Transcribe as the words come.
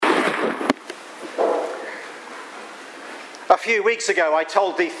A few weeks ago, I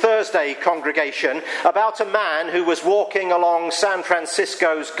told the Thursday congregation about a man who was walking along San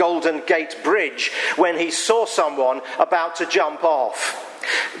Francisco's Golden Gate Bridge when he saw someone about to jump off.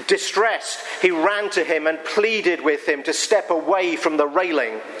 Distressed, he ran to him and pleaded with him to step away from the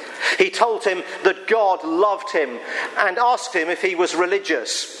railing. He told him that God loved him and asked him if he was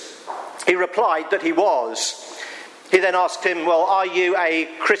religious. He replied that he was. He then asked him, well, are you a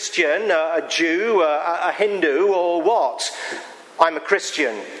Christian, a Jew, a Hindu, or what? I'm a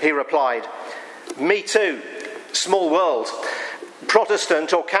Christian, he replied. Me too. Small world.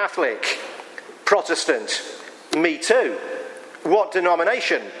 Protestant or Catholic? Protestant. Me too. What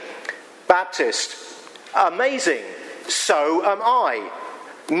denomination? Baptist. Amazing. So am I.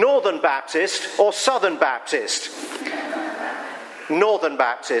 Northern Baptist or Southern Baptist? Northern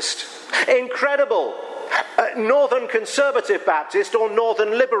Baptist. Incredible. Northern Conservative Baptist or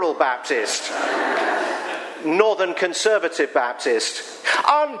Northern Liberal Baptist? Northern Conservative Baptist.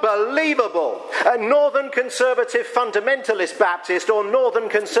 Unbelievable! Northern Conservative Fundamentalist Baptist or Northern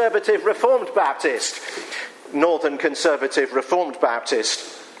Conservative Reformed Baptist? Northern Conservative Reformed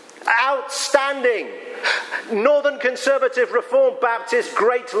Baptist. Outstanding! Northern Conservative Reformed Baptist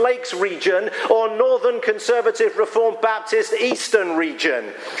Great Lakes region or Northern Conservative Reformed Baptist Eastern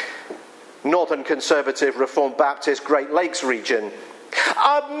region? Northern Conservative Reformed Baptist Great Lakes region.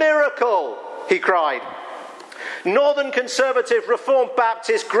 A miracle, he cried. Northern Conservative Reformed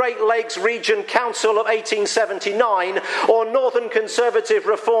Baptist Great Lakes Region Council of 1879 or Northern Conservative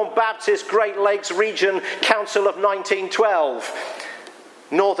Reformed Baptist Great Lakes Region Council of 1912.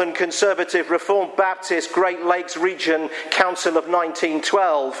 Northern Conservative Reformed Baptist Great Lakes Region Council of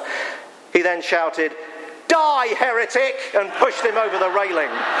 1912. He then shouted, "Die, heretic!" and pushed him over the railing.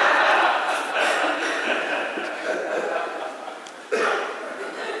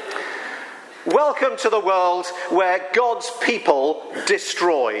 Welcome to the world where God's people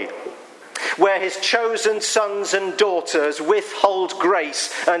destroy, where his chosen sons and daughters withhold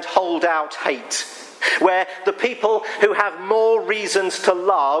grace and hold out hate, where the people who have more reasons to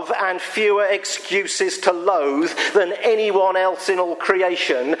love and fewer excuses to loathe than anyone else in all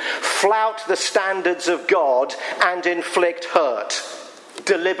creation flout the standards of God and inflict hurt,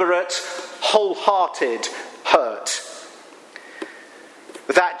 deliberate, wholehearted hurt.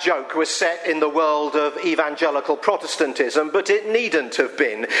 That joke was set in the world of evangelical Protestantism, but it needn't have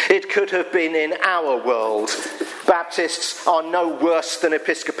been. It could have been in our world. Baptists are no worse than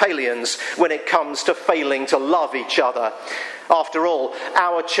Episcopalians when it comes to failing to love each other. After all,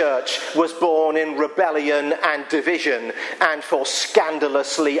 our church was born in rebellion and division, and for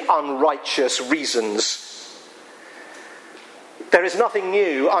scandalously unrighteous reasons. There is nothing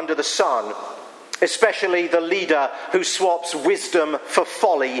new under the sun, especially the leader who swaps wisdom for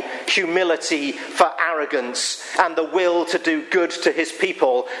folly, humility for arrogance, and the will to do good to his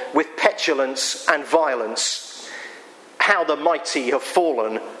people with petulance and violence. How the mighty have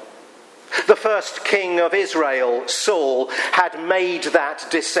fallen. The first king of Israel, Saul, had made that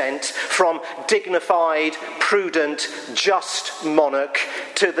descent from dignified, prudent, just monarch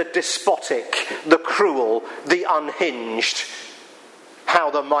to the despotic, the cruel, the unhinged.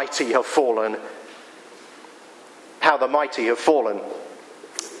 How the mighty have fallen. How the mighty have fallen.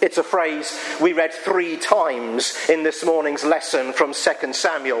 It's a phrase we read 3 times in this morning's lesson from 2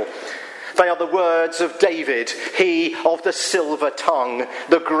 Samuel. They are the words of David, he of the silver tongue,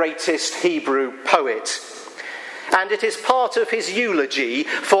 the greatest Hebrew poet. And it is part of his eulogy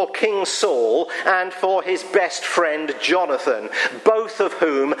for King Saul and for his best friend Jonathan, both of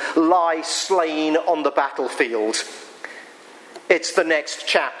whom lie slain on the battlefield. It's the next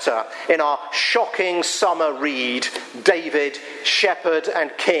chapter in our shocking summer read, David, Shepherd and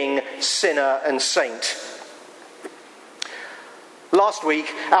King, Sinner and Saint. Last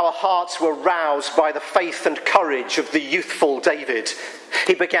week, our hearts were roused by the faith and courage of the youthful David.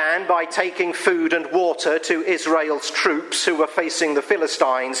 He began by taking food and water to Israel's troops who were facing the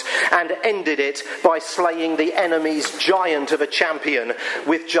Philistines, and ended it by slaying the enemy's giant of a champion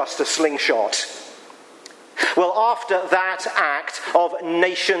with just a slingshot. Well, after that act of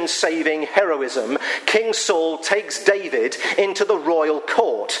nation-saving heroism, King Saul takes David into the royal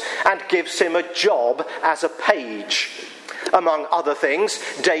court and gives him a job as a page. Among other things,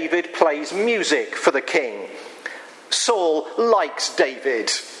 David plays music for the king. Saul likes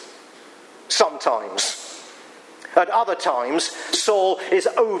David. Sometimes. At other times, Saul is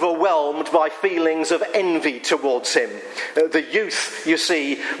overwhelmed by feelings of envy towards him. The youth, you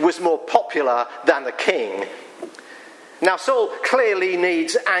see, was more popular than the king. Now, Saul clearly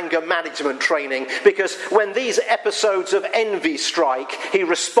needs anger management training, because when these episodes of envy strike, he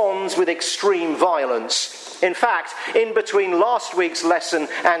responds with extreme violence. In fact, in between last week's lesson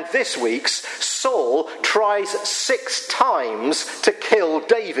and this week's, Saul tries 6 times to kill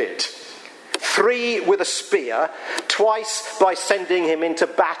David. 3 with a spear, twice by sending him into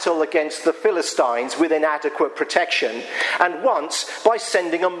battle against the Philistines with inadequate protection, and once by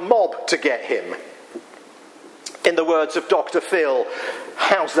sending a mob to get him. In the words of Dr. Phil,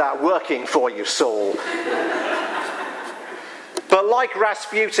 how's that working for you, Saul? But like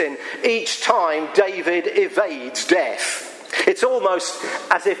Rasputin, each time David evades death. It's almost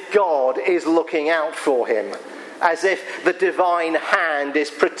as if God is looking out for him, as if the divine hand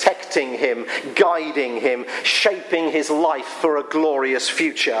is protecting him, guiding him, shaping his life for a glorious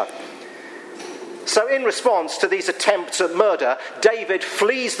future. So in response to these attempts at murder, David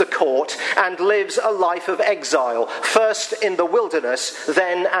flees the court and lives a life of exile, first in the wilderness,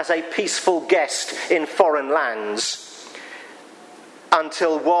 then as a peaceful guest in foreign lands.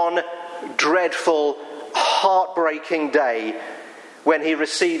 Until one dreadful, heartbreaking day when he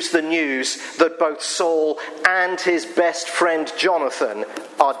receives the news that both Saul and his best friend Jonathan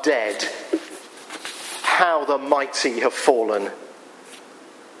are dead. How the mighty have fallen.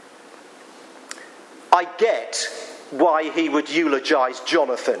 I get why he would eulogize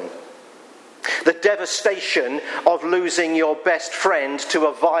Jonathan. The devastation of losing your best friend to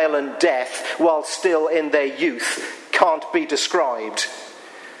a violent death while still in their youth can't be described.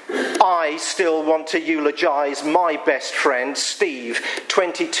 I still want to eulogize my best friend, Steve,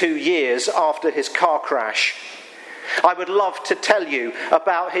 22 years after his car crash. I would love to tell you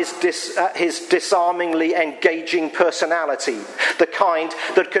about his disarmingly engaging personality, the kind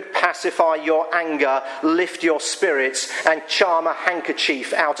that could pacify your anger, lift your spirits, and charm a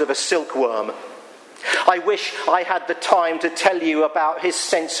handkerchief out of a silkworm. I wish I had the time to tell you about his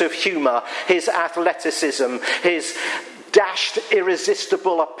sense of humour, his athleticism, his dashed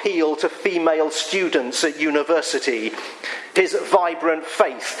irresistible appeal to female students at university, his vibrant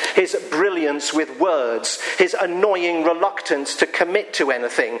faith, his brilliance with words, his annoying reluctance to commit to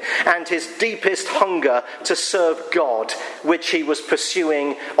anything, and his deepest hunger to serve God, which he was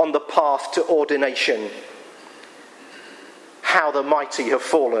pursuing on the path to ordination. How the mighty have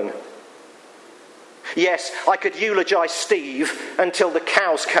fallen. Yes, I could eulogize Steve until the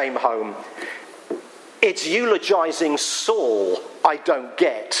cows came home. It's eulogizing Saul I don't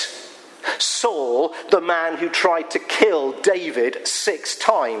get. Saul, the man who tried to kill David 6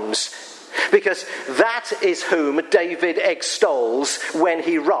 times. Because that is whom David extols when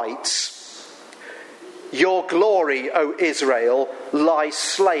he writes, "Your glory, O Israel, lies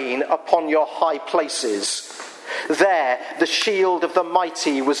slain upon your high places. There the shield of the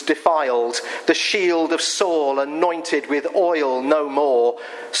mighty was defiled, the shield of Saul anointed with oil no more.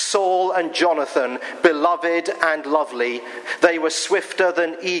 Saul and Jonathan, beloved and lovely, they were swifter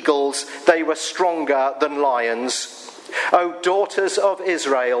than eagles, they were stronger than lions. O daughters of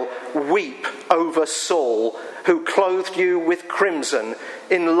Israel, weep over Saul, who clothed you with crimson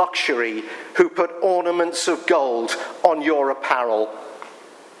in luxury, who put ornaments of gold on your apparel."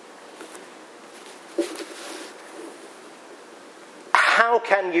 How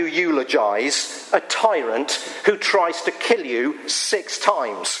can you eulogize a tyrant who tries to kill you 6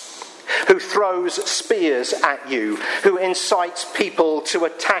 times? Who throws spears at you, who incites people to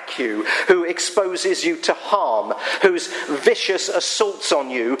attack you, who exposes you to harm, whose vicious assaults on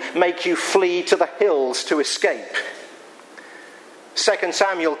you make you flee to the hills to escape? 2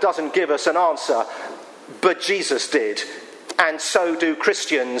 Samuel doesn't give us an answer, but Jesus did, and so do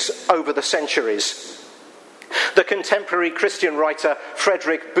Christians over the centuries. The contemporary Christian writer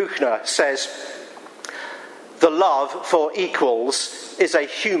Frederick Buechner says, "The love for equals is a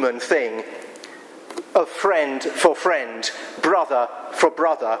human thing, of friend for friend, brother for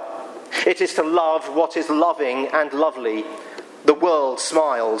brother. It is to love what is loving and lovely. The world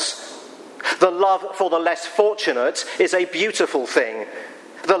smiles. The love for the less fortunate is a beautiful thing.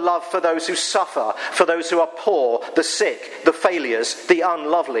 The love for those who suffer, for those who are poor, the sick, the failures, the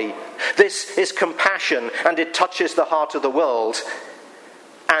unlovely. This is compassion, and it touches the heart of the world.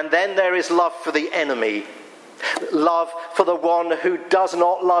 And then there is love for the enemy. Love for the one who does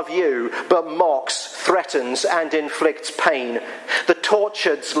not love you, but mocks, threatens, and inflicts pain. The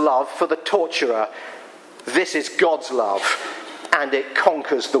tortured's love for the torturer. This is God's love, and it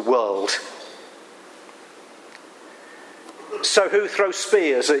conquers the world." So who throws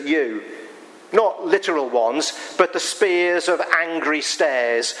spears at you? Not literal ones, but the spears of angry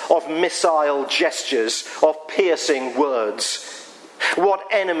stares, of missile gestures, of piercing words. What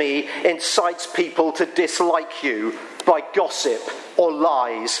enemy incites people to dislike you by gossip or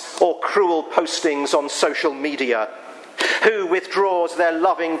lies or cruel postings on social media? Who withdraws their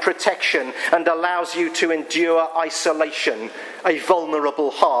loving protection and allows you to endure isolation, a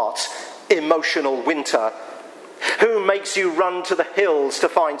vulnerable heart, emotional winter? Who makes you run to the hills to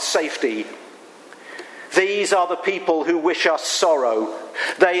find safety? These are the people who wish us sorrow.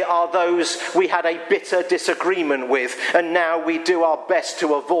 They are those we had a bitter disagreement with, and now we do our best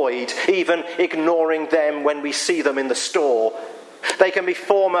to avoid, even ignoring them when we see them in the store. They can be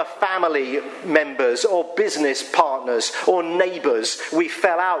former family members or business partners or neighbours we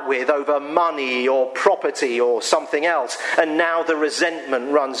fell out with over money or property or something else, and now the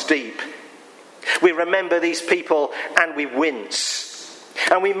resentment runs deep. We remember these people and we wince.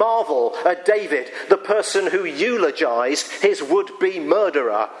 And we marvel at David, the person who eulogised his would-be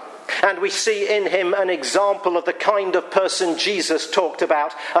murderer. And we see in him an example of the kind of person Jesus talked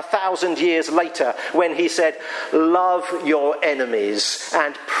about 1,000 years later when he said, "Love your enemies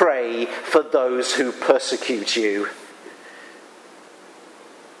and pray for those who persecute you."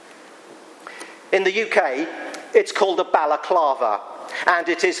 In the UK, it's called a balaclava, and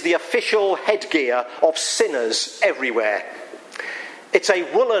it is the official headgear of sinners everywhere. It's a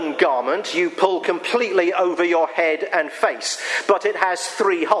woolen garment you pull completely over your head and face, but it has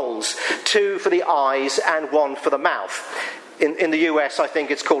 3 holes, 2 for the eyes and 1 for the mouth. In the US, I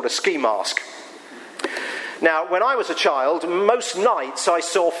think it's called a ski mask. Now, when I was a child, most nights I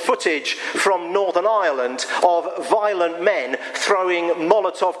saw footage from Northern Ireland of violent men throwing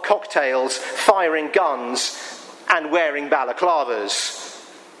Molotov cocktails, firing guns, and wearing balaclavas.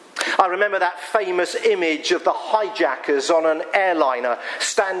 I remember that famous image of the hijackers on an airliner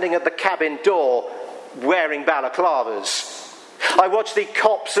standing at the cabin door wearing balaclavas. I watched the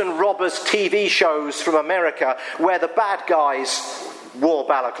cops and robbers TV shows from America where the bad guys wore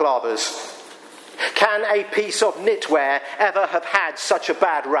balaclavas. Can a piece of knitwear ever have had such a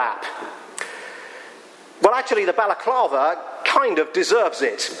bad rap? Well, actually, the balaclava kind of deserves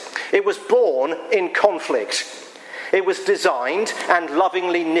it. It was born in conflict. It was designed and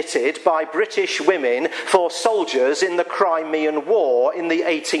lovingly knitted by British women for soldiers in the Crimean War in the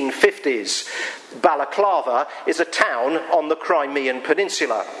 1850s. Balaclava is a town on the Crimean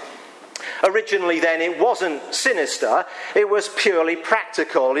Peninsula. Originally then it wasn't sinister, it was purely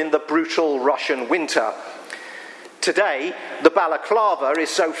practical in the brutal Russian winter. Today, the balaclava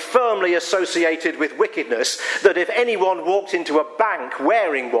is so firmly associated with wickedness that if anyone walked into a bank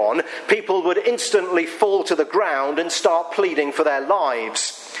wearing one, people would instantly fall to the ground and start pleading for their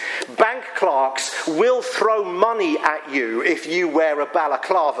lives. Bank clerks will throw money at you if you wear a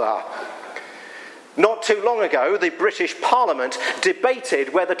balaclava. Not too long ago, the British Parliament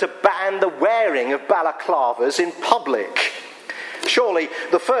debated whether to ban the wearing of balaclavas in public. Surely,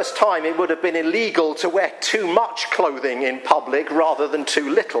 the first time it would have been illegal to wear too much clothing in public rather than too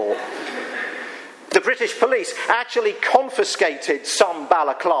little. The British police actually confiscated some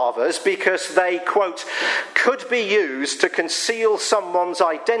balaclavas because they, quote, could be used to conceal someone's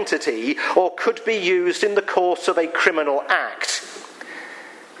identity or could be used in the course of a criminal act.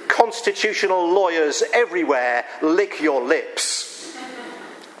 Constitutional lawyers everywhere, lick your lips.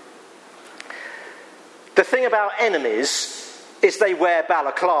 The thing about enemies is they wear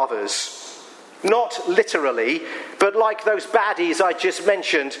balaclavas. Not literally, but like those baddies I just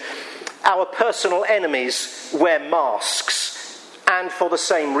mentioned, our personal enemies wear masks, and for the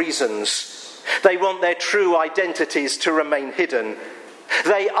same reasons. They want their true identities to remain hidden.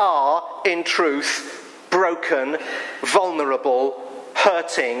 They are, in truth, broken, vulnerable,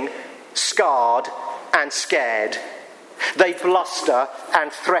 hurting, scarred, and scared. They bluster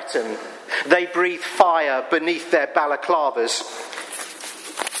and threaten. They breathe fire beneath their balaclavas,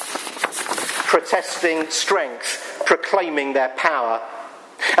 protesting strength, proclaiming their power.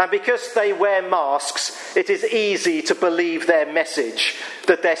 And because they wear masks, it is easy to believe their message,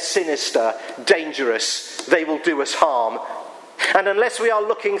 that they're sinister, dangerous, they will do us harm. And unless we are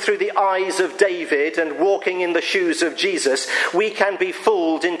looking through the eyes of David and walking in the shoes of Jesus, we can be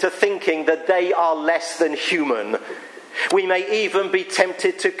fooled into thinking that they are less than human. We may even be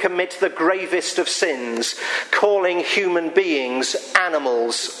tempted to commit the gravest of sins, calling human beings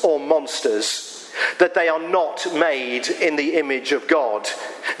animals or monsters, that they are not made in the image of God.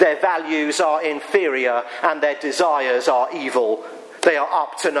 Their values are inferior and their desires are evil. They are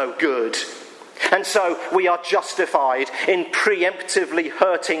up to no good. And so we are justified in preemptively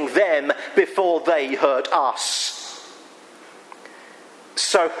hurting them before they hurt us.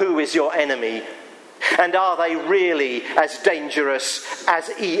 So who is your enemy? And are they really as dangerous, as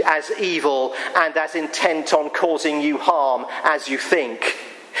evil, and as intent on causing you harm as you think?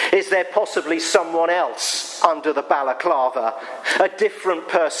 Is there possibly someone else under the balaclava? A different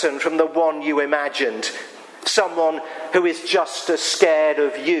person from the one you imagined? Someone who is just as scared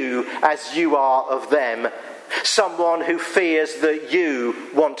of you as you are of them? Someone who fears that you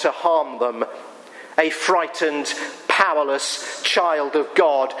want to harm them? A frightened, powerless child of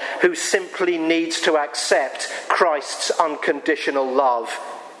God who simply needs to accept Christ's unconditional love.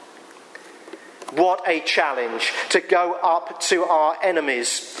 What a challenge to go up to our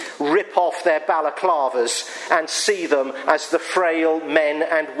enemies, rip off their balaclavas and see them as the frail men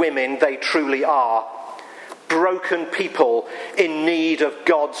and women they truly are. Broken people in need of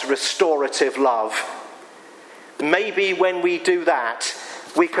God's restorative love. Maybe when we do that,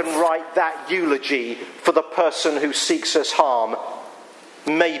 we can write that eulogy for the person who seeks us harm.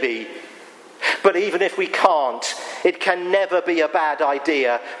 Maybe. But even if we can't, it can never be a bad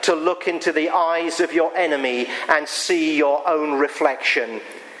idea to look into the eyes of your enemy and see your own reflection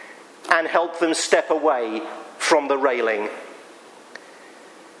and help them step away from the railing.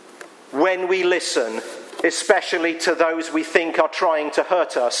 When we listen, especially to those we think are trying to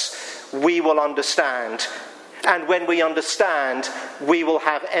hurt us, we will understand. And when we understand, we will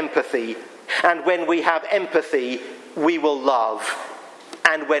have empathy. And when we have empathy, we will love.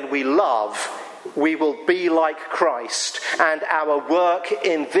 And when we love, we will be like Christ, and our work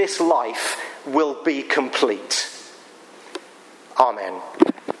in this life will be complete. Amen.